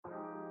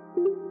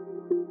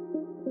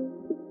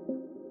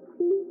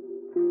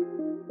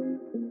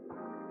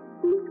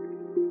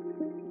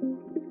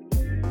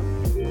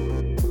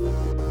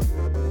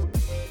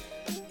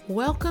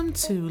Welcome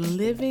to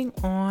Living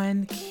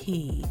on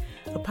Key,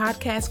 a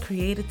podcast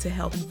created to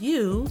help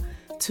you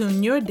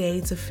tune your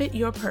day to fit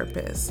your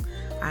purpose.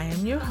 I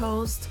am your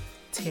host,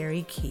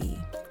 Terry Key.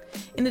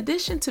 In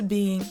addition to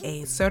being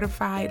a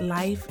certified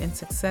life and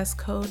success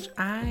coach,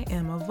 I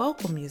am a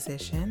vocal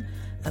musician,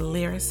 a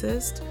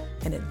lyricist,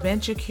 an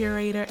adventure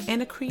curator,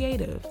 and a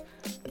creative,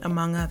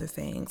 among other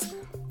things.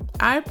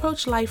 I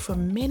approach life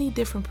from many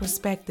different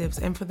perspectives,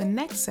 and for the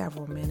next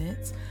several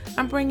minutes,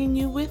 I'm bringing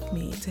you with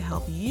me to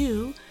help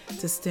you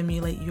to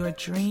stimulate your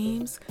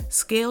dreams,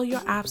 scale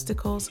your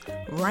obstacles,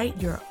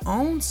 write your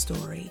own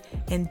story,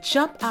 and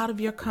jump out of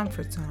your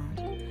comfort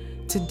zone.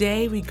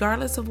 Today,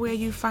 regardless of where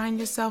you find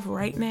yourself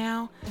right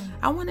now,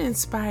 I want to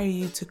inspire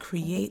you to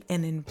create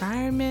an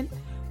environment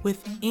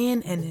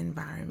within an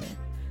environment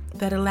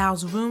that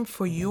allows room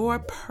for your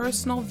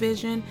personal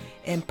vision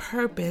and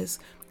purpose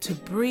to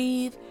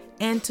breathe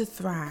and to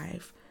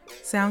thrive.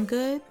 Sound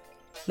good?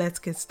 Let's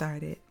get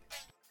started.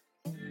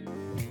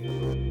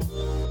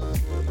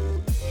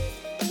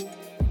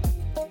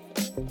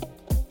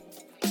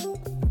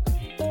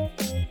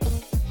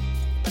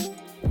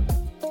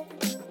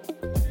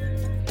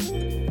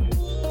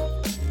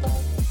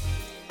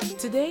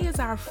 Today is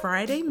our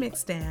Friday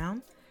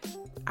Mixdown.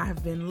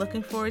 I've been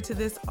looking forward to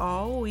this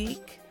all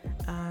week,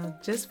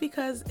 just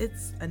because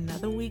it's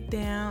another week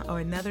down or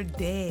another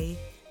day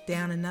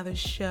down, another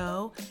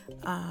show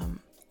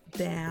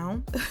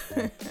down.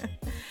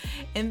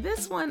 And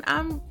this one,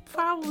 I'm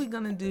probably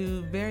going to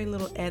do very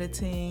little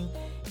editing.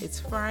 It's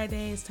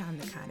Friday. It's time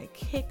to kind of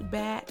kick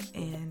back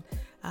and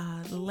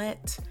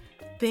let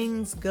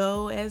things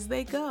go as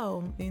they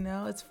go. You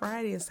know, it's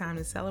Friday. It's time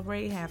to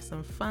celebrate, have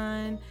some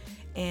fun,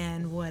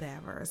 and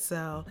whatever.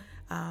 So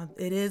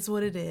it is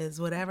what it is.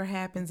 Whatever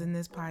happens in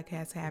this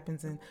podcast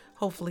happens, and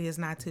hopefully it's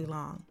not too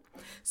long.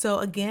 So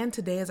again,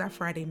 today is our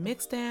Friday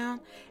Mixdown,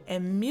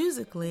 and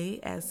musically,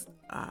 as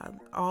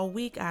all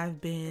week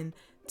I've been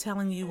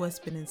telling you what's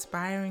been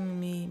inspiring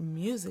me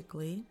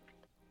musically,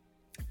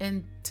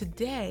 and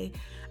today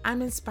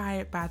I'm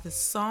inspired by the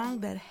song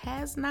that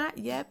has not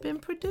yet been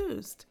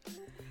produced.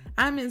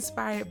 I'm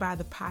inspired by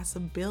the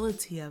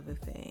possibility of a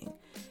thing,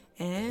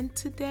 and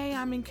today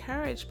I'm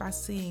encouraged by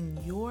seeing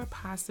your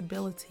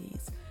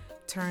possibilities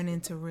turn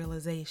into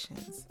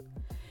realizations.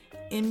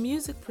 In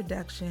music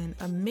production,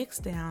 a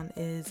mixdown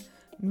is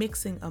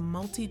mixing a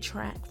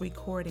multi-track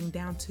recording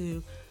down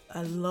to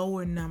a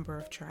lower number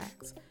of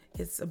tracks.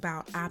 It's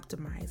about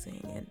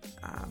optimizing and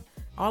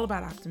all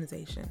about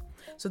optimization.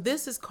 So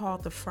this is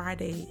called the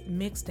Friday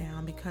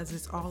Mixdown because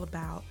it's all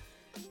about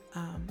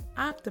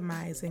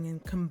optimizing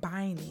and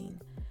combining.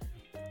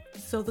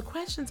 So the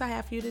questions I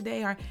have for you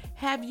today are,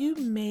 have you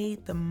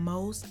made the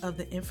most of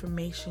the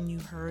information you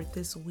heard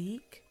this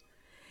week?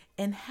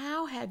 And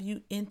how have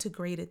you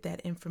integrated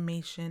that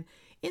information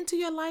into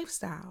your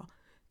lifestyle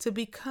to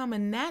become a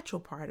natural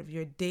part of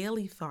your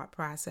daily thought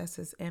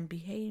processes and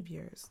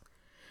behaviors?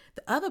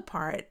 The other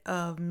part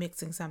of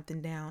mixing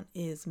something down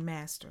is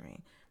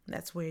mastering.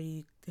 That's where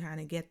you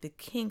kind of get the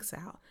kinks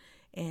out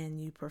and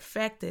you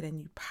perfect it and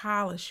you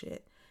polish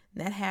it.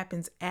 And that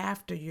happens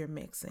after you're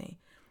mixing.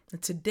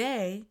 And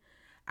today,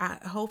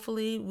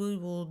 hopefully we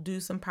will do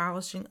some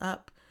polishing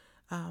up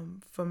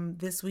from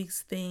this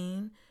week's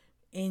theme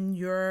in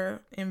your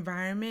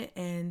environment,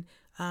 and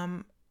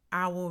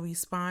I will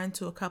respond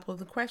to a couple of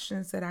the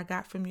questions that I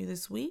got from you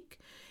this week.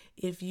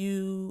 If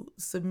you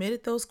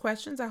submitted those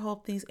questions, I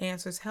hope these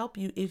answers help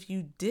you. If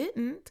you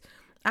didn't,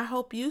 I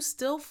hope you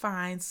still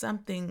find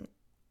something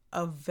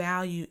of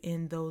value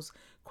in those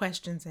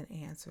questions and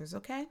answers,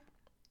 okay?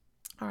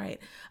 All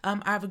right.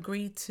 I've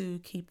agreed to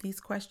keep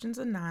these questions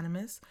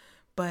anonymous,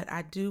 but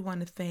I do want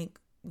to thank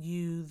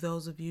you,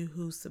 those of you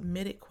who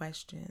submitted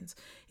questions.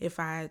 If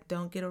I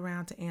don't get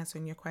around to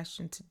answering your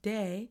question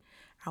today,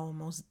 I will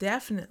most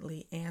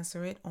definitely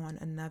answer it on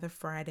another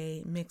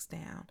Friday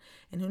Mixdown.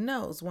 And who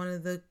knows, one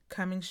of the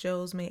coming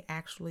shows may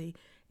actually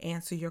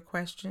answer your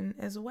question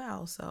as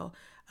well. So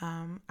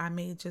I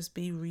may just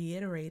be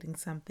reiterating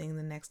something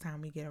the next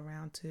time we get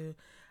around to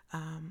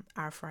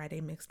our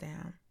Friday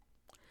Mixdown.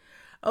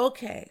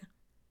 Okay,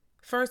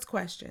 first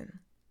question.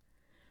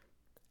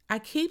 I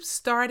keep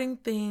starting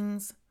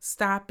things,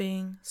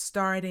 stopping,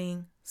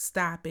 starting,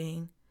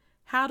 stopping.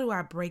 How do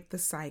I break the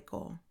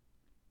cycle?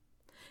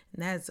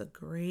 And that's a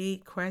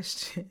great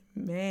question.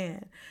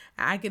 Man,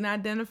 I can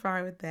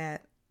identify with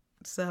that.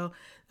 So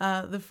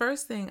the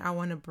first thing I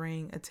want to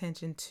bring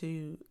attention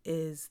to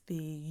is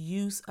the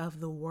use of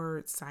the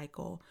word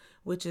cycle,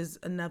 which is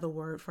another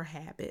word for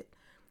habit.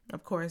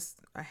 Of course,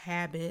 a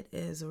habit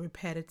is a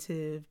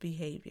repetitive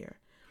behavior.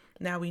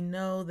 Now we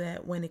know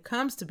that when it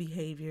comes to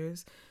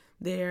behaviors,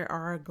 there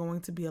are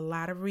going to be a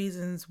lot of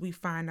reasons we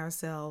find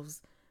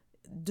ourselves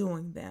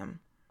doing them.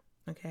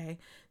 Okay,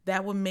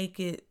 that would make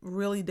it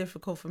really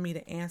difficult for me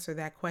to answer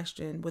that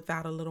question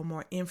without a little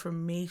more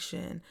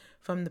information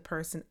from the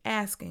person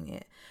asking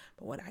it.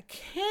 But what I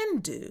can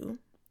do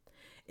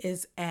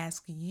is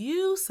ask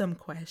you some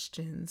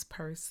questions,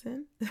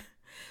 person,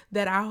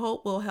 that I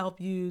hope will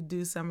help you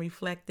do some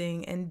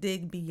reflecting and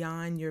dig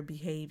beyond your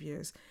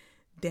behaviors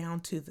down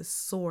to the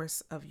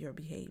source of your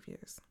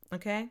behaviors.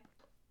 Okay?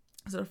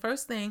 So the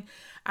first thing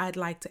I'd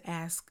like to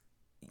ask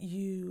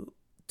you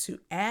to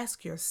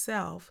ask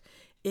yourself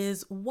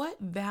is, what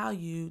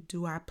value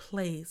do I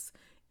place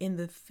in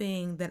the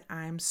thing that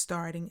I'm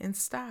starting and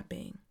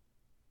stopping?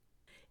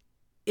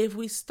 If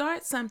we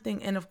start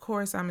something, and of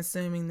course I'm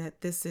assuming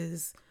that this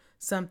is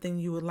something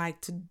you would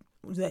like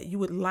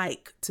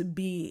to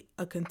be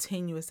a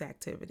continuous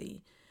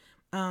activity.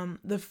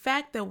 The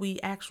fact that we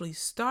actually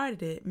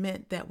started it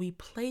meant that we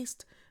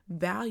placed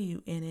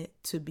value in it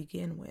to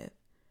begin with.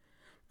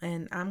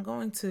 And I'm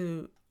going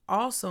to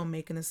also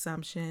make an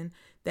assumption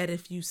that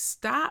if you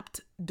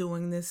stopped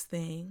doing this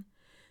thing,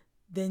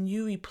 then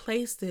you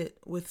replaced it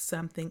with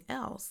something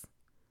else,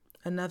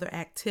 another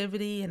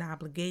activity, an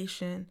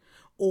obligation,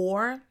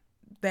 or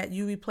that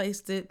you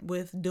replaced it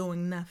with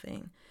doing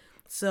nothing.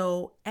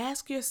 So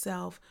ask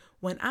yourself,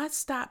 when I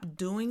stop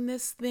doing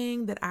this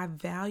thing that I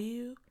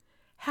value,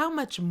 how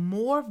much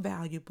more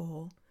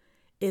valuable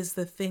is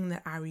the thing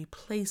that I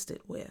replaced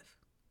it with?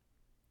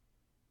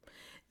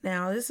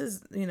 Now, this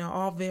is,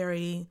 all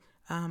very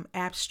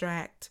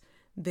abstract.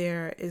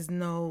 There is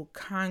no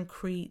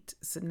concrete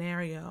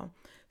scenario.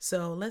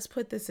 So let's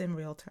put this in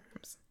real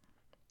terms.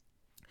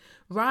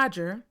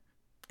 Roger,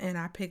 and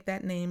I picked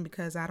that name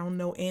because I don't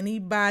know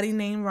anybody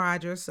named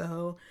Roger.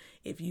 So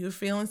if you're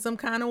feeling some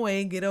kind of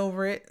way, get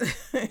over it.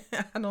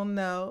 I don't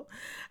know.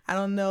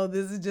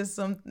 This is just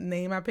some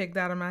name I picked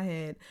out of my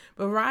head.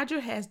 But Roger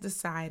has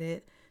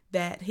decided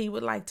that he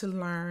would like to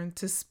learn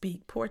to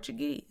speak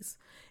Portuguese.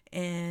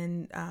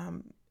 And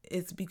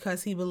it's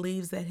because he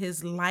believes that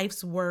his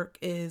life's work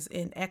is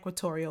in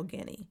Equatorial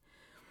Guinea.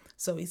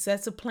 So he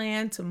sets a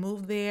plan to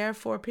move there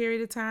for a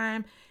period of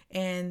time,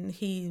 and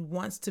he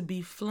wants to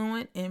be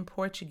fluent in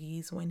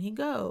Portuguese when he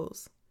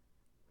goes.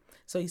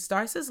 So he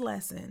starts his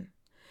lesson.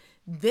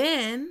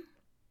 Then,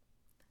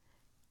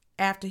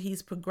 after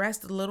he's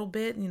progressed a little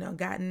bit,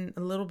 gotten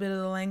a little bit of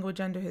the language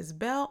under his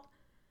belt,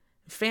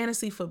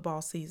 fantasy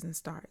football season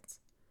starts.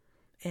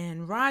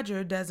 And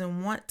Roger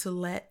doesn't want to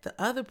let the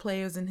other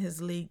players in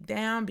his league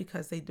down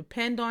because they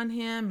depend on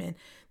him, and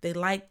they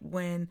like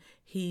when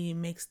he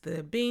makes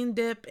the bean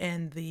dip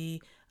and the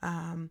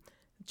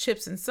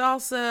chips and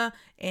salsa,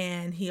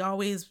 and he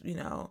always,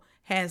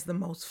 has the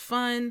most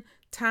fun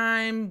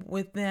time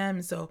with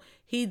them. So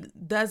he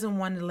doesn't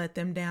want to let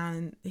them down,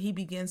 and he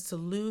begins to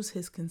lose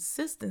his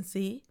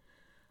consistency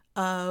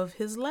of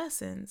his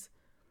lessons,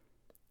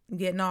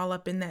 getting all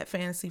up in that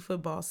fantasy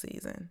football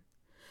season.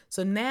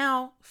 So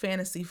now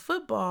fantasy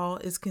football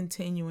is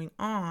continuing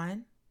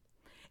on,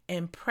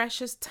 and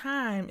precious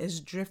time is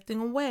drifting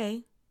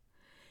away,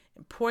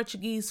 and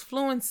Portuguese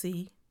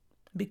fluency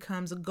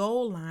becomes a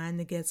goal line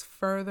that gets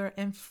further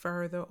and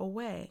further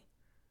away.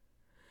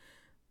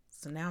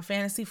 So now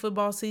fantasy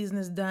football season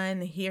is done,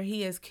 and here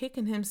he is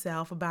kicking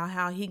himself about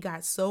how he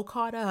got so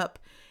caught up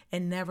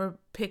and never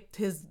picked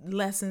his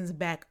lessons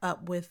back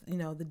up with,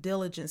 the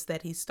diligence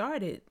that he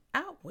started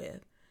out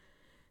with.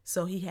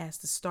 So he has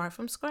to start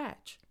from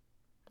scratch.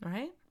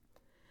 Right?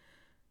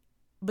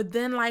 But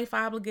then life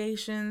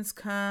obligations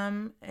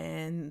come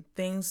and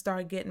things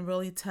start getting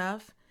really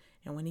tough.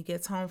 And when he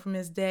gets home from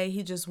his day,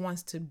 he just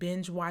wants to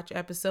binge watch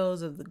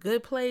episodes of The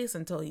Good Place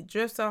until he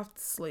drifts off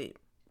to sleep.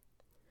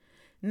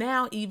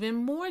 Now, even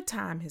more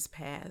time has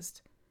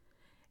passed.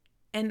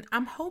 And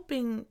I'm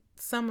hoping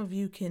some of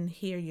you can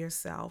hear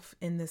yourself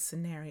in this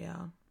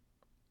scenario.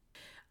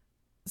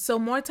 So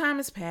more time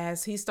has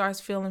passed. He starts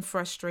feeling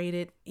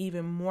frustrated,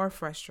 even more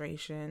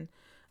frustration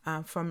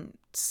from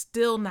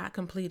still not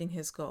completing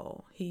his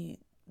goal. He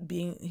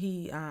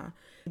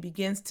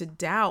begins to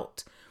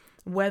doubt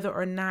whether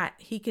or not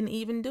he can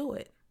even do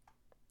it.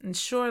 And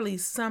surely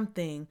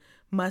something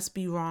must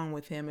be wrong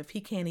with him if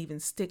he can't even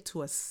stick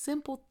to a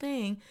simple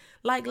thing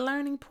like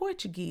learning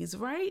Portuguese,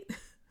 right?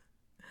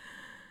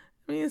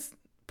 I mean, it's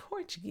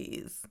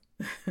Portuguese.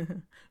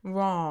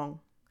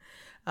 Wrong.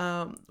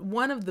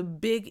 One of the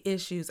big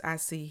issues I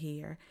see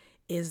here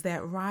is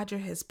that Roger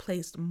has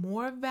placed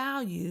more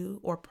value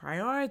or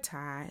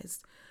prioritized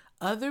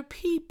other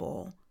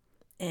people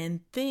and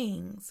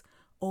things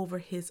over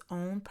his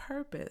own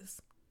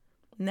purpose.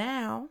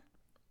 Now,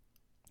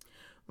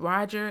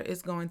 Roger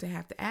is going to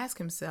have to ask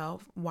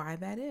himself why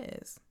that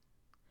is.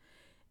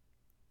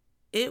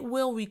 It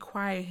will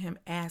require him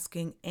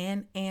asking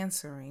and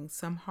answering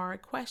some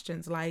hard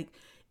questions like,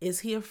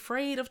 is he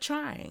afraid of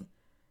trying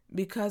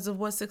because of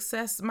what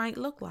success might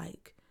look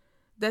like?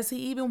 Does he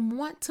even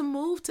want to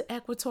move to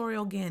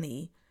Equatorial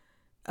Guinea?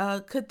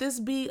 Could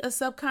this be a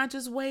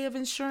subconscious way of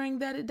ensuring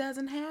that it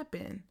doesn't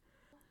happen?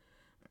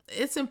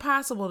 It's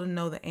impossible to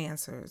know the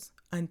answers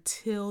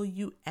until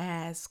you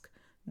ask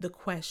the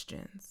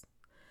questions.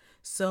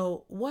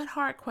 So, what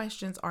hard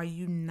questions are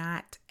you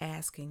not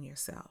asking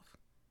yourself?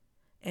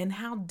 And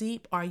how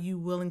deep are you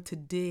willing to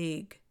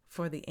dig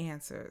for the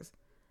answers?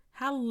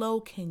 How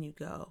low can you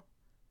go?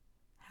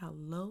 How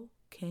low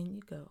can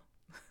you go?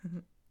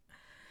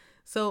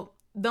 So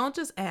don't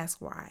just ask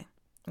why,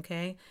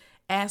 okay?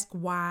 Ask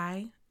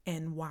why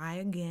and why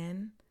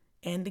again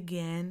and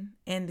again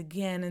and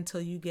again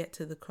until you get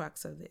to the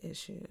crux of the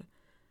issue.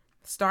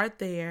 Start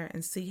there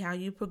and see how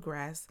you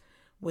progress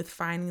with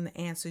finding the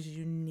answers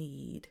you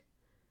need.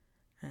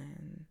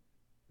 And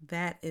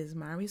that is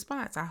my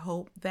response. I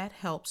hope that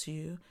helps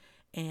you.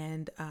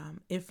 And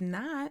if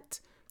not,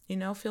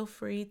 feel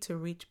free to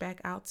reach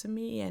back out to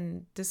me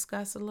and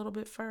discuss a little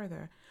bit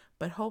further.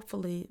 But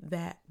hopefully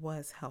that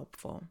was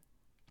helpful.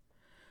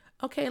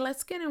 Okay,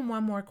 let's get in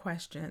one more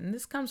question.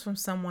 This comes from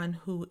someone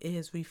who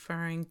is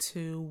referring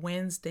to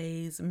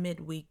Wednesday's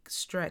midweek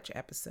stretch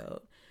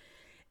episode.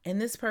 And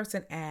this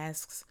person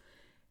asks,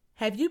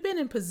 have you been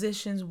in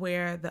positions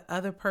where the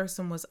other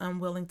person was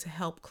unwilling to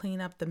help clean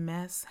up the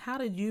mess? How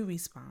did you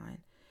respond?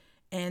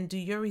 And do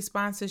your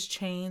responses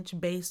change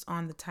based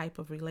on the type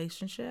of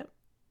relationship?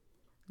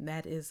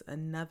 That is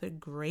another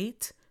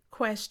great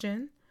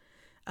question.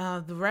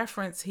 The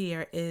reference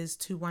here is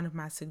to one of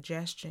my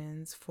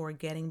suggestions for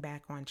getting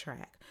back on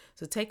track.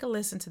 So take a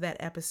listen to that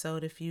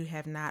episode if you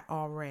have not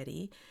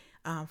already,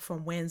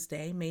 from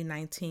Wednesday, May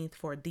 19th,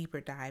 for a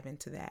deeper dive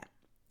into that.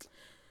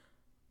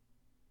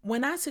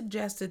 When I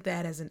suggested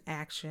that as an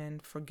action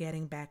for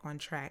getting back on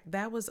track,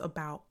 that was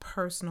about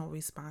personal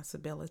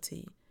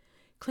responsibility.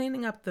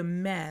 Cleaning up the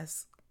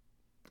mess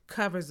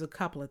covers a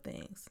couple of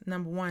things.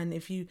 Number one,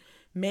 if you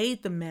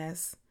made the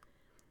mess,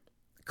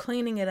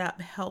 cleaning it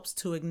up helps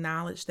to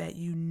acknowledge that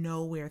you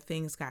know where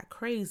things got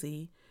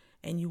crazy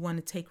and you want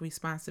to take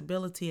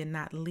responsibility and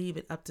not leave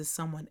it up to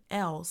someone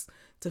else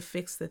to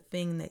fix the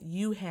thing that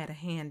you had a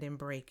hand in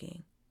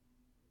breaking.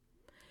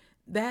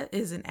 That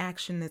is an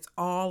action that's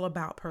all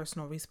about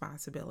personal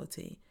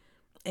responsibility,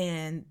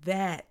 and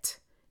that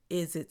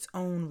is its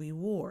own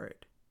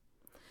reward.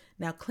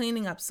 Now,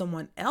 cleaning up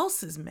someone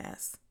else's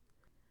mess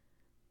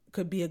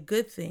could be a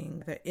good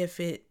thing if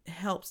it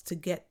helps to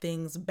get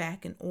things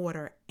back in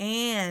order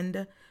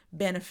and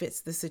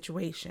benefits the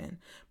situation.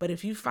 But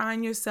if you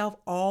find yourself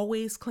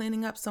always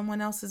cleaning up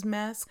someone else's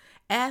mess,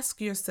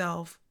 ask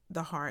yourself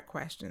the hard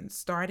questions,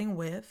 starting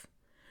with,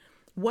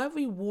 what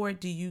reward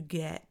do you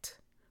get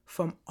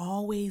from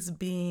always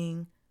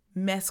being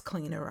mess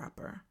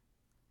cleaner-upper?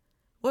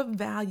 What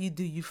value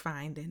do you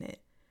find in it?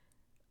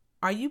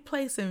 Are you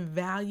placing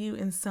value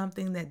in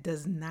something that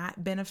does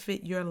not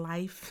benefit your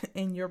life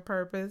and your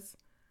purpose?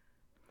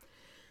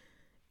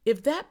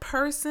 If that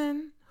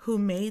person who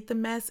made the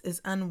mess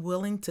is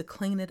unwilling to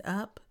clean it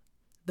up,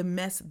 the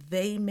mess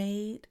they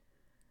made,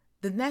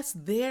 then that's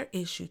their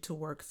issue to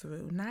work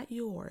through, not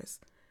yours.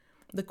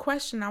 The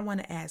question I want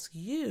to ask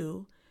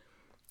you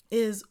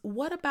is,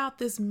 what about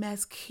this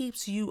mess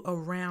keeps you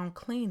around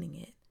cleaning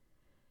it?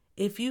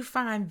 If you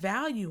find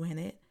value in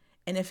it,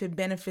 and if it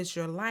benefits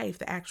your life,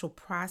 the actual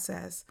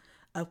process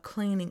of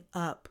cleaning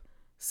up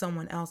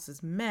someone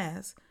else's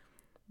mess,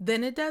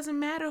 then it doesn't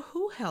matter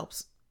who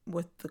helps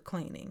with the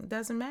cleaning. It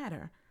doesn't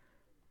matter.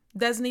 It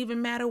doesn't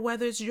even matter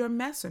whether it's your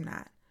mess or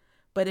not.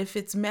 But if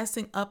it's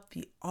messing up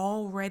the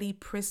already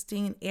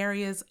pristine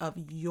areas of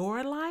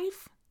your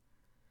life,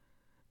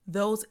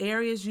 those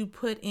areas you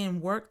put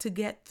in work to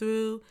get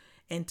through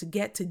and to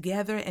get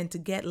together and to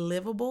get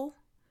livable,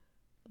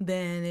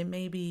 then it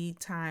may be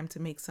time to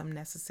make some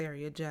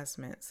necessary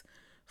adjustments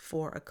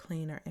for a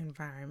cleaner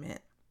environment.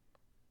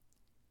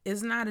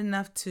 It's not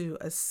enough to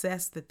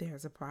assess that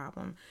there's a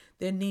problem.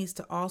 There needs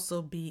to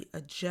also be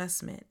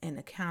adjustment and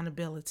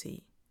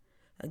accountability.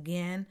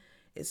 Again,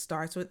 it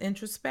starts with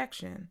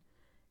introspection,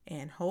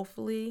 and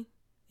hopefully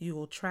you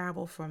will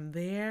travel from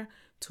there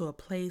to a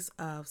place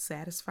of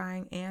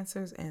satisfying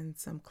answers and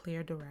some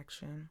clear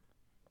direction.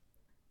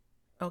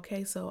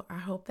 Okay, so I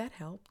hope that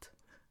helped.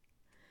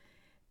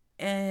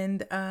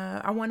 And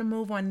I want to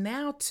move on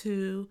now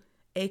to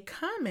a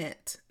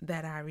comment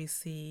that I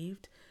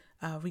received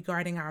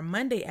regarding our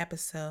Monday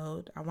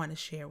episode. I want to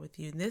share with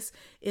you. This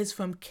is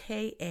from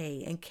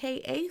K.A. And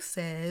K.A.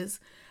 says,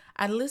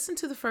 I listened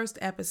to the first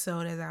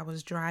episode as I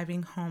was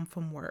driving home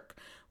from work.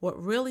 What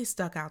really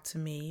stuck out to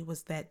me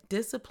was that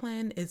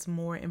discipline is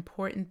more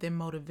important than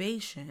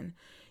motivation.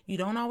 You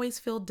don't always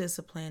feel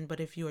disciplined, but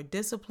if you are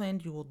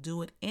disciplined, you will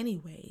do it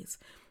anyways.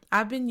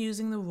 I've been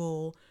using the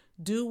rule,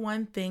 do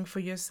one thing for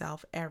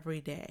yourself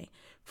every day.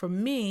 For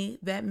me,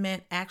 that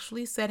meant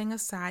actually setting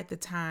aside the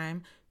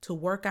time to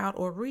work out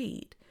or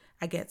read.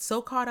 I get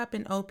so caught up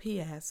in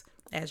OPS,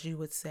 as you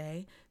would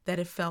say, that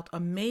it felt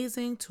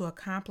amazing to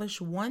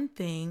accomplish one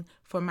thing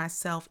for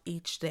myself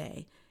each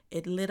day.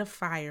 It lit a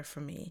fire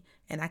for me,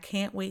 and I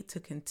can't wait to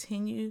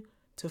continue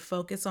to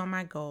focus on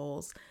my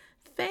goals.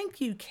 Thank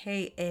you,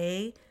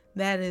 K.A.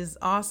 That is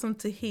awesome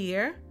to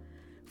hear.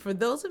 For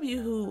those of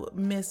you who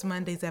missed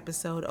Monday's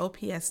episode,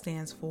 OPS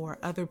stands for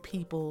other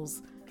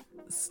people's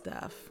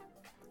stuff.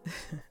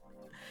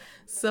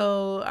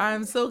 So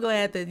I'm so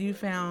glad that you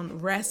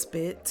found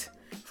respite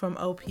from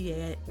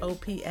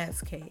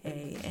OPS,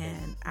 K.A.,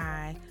 and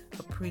I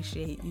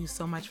appreciate you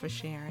so much for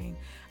sharing.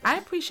 I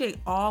appreciate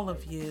all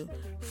of you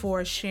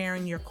for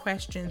sharing your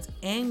questions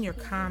and your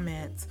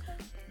comments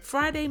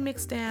Friday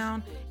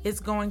Mixdown is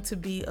going to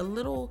be a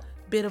little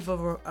bit of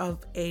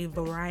a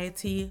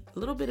variety, a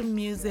little bit of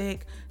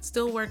music,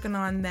 still working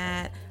on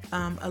that,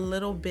 a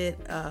little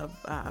bit of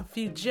a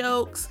few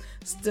jokes,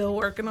 still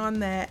working on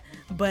that,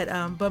 but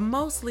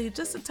mostly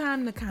just a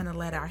time to kind of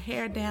let our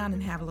hair down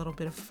and have a little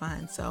bit of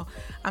fun. So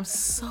I'm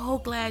so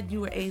glad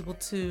you were able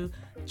to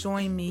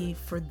join me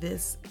for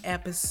this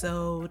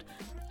episode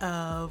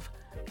of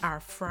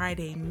our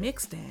Friday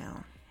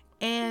Mixdown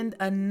and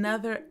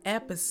another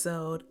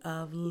episode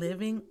of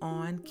Living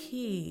on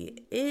Key.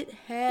 It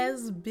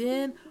has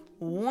been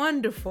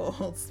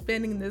wonderful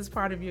spending this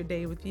part of your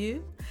day with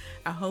you.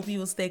 I hope you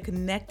will stay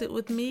connected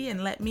with me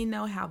and let me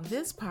know how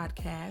this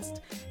podcast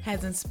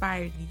has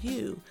inspired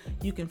you.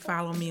 You can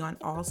follow me on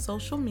all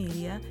social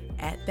media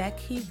at That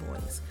Key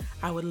Voice.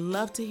 I would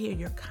love to hear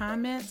your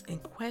comments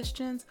and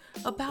questions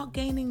about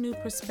gaining new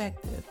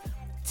perspective.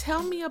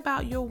 Tell me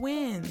about your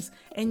wins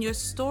and your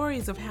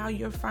stories of how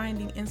you're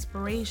finding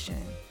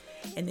inspiration.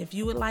 And if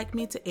you would like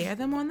me to air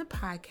them on the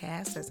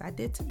podcast, as I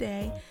did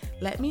today,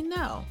 let me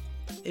know.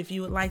 If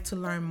you would like to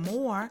learn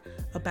more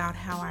about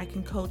how I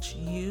can coach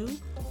you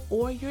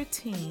or your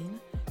team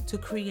to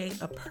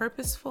create a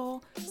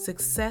purposeful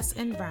success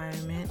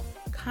environment,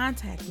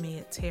 contact me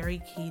at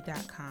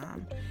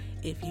terrykey.com.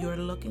 If you're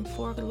looking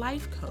for a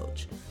life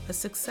coach, a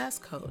success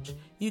coach,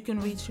 you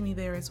can reach me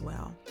there as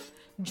well.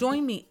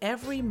 Join me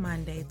every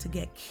Monday to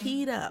get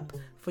keyed up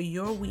for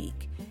your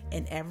week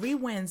and every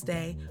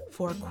Wednesday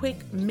for a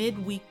quick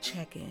midweek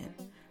check-in.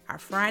 Our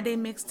Friday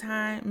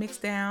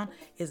Mixdown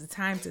is a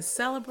time to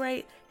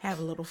celebrate, have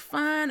a little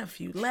fun, a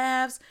few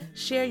laughs,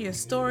 share your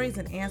stories,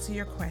 and answer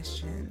your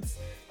questions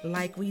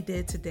like we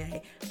did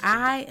today.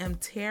 I am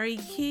Terry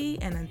Key,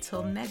 and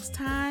until next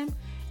time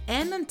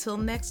and until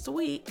next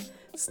week,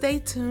 stay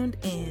tuned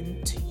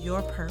in to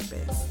your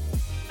purpose.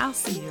 I'll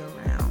see you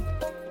around.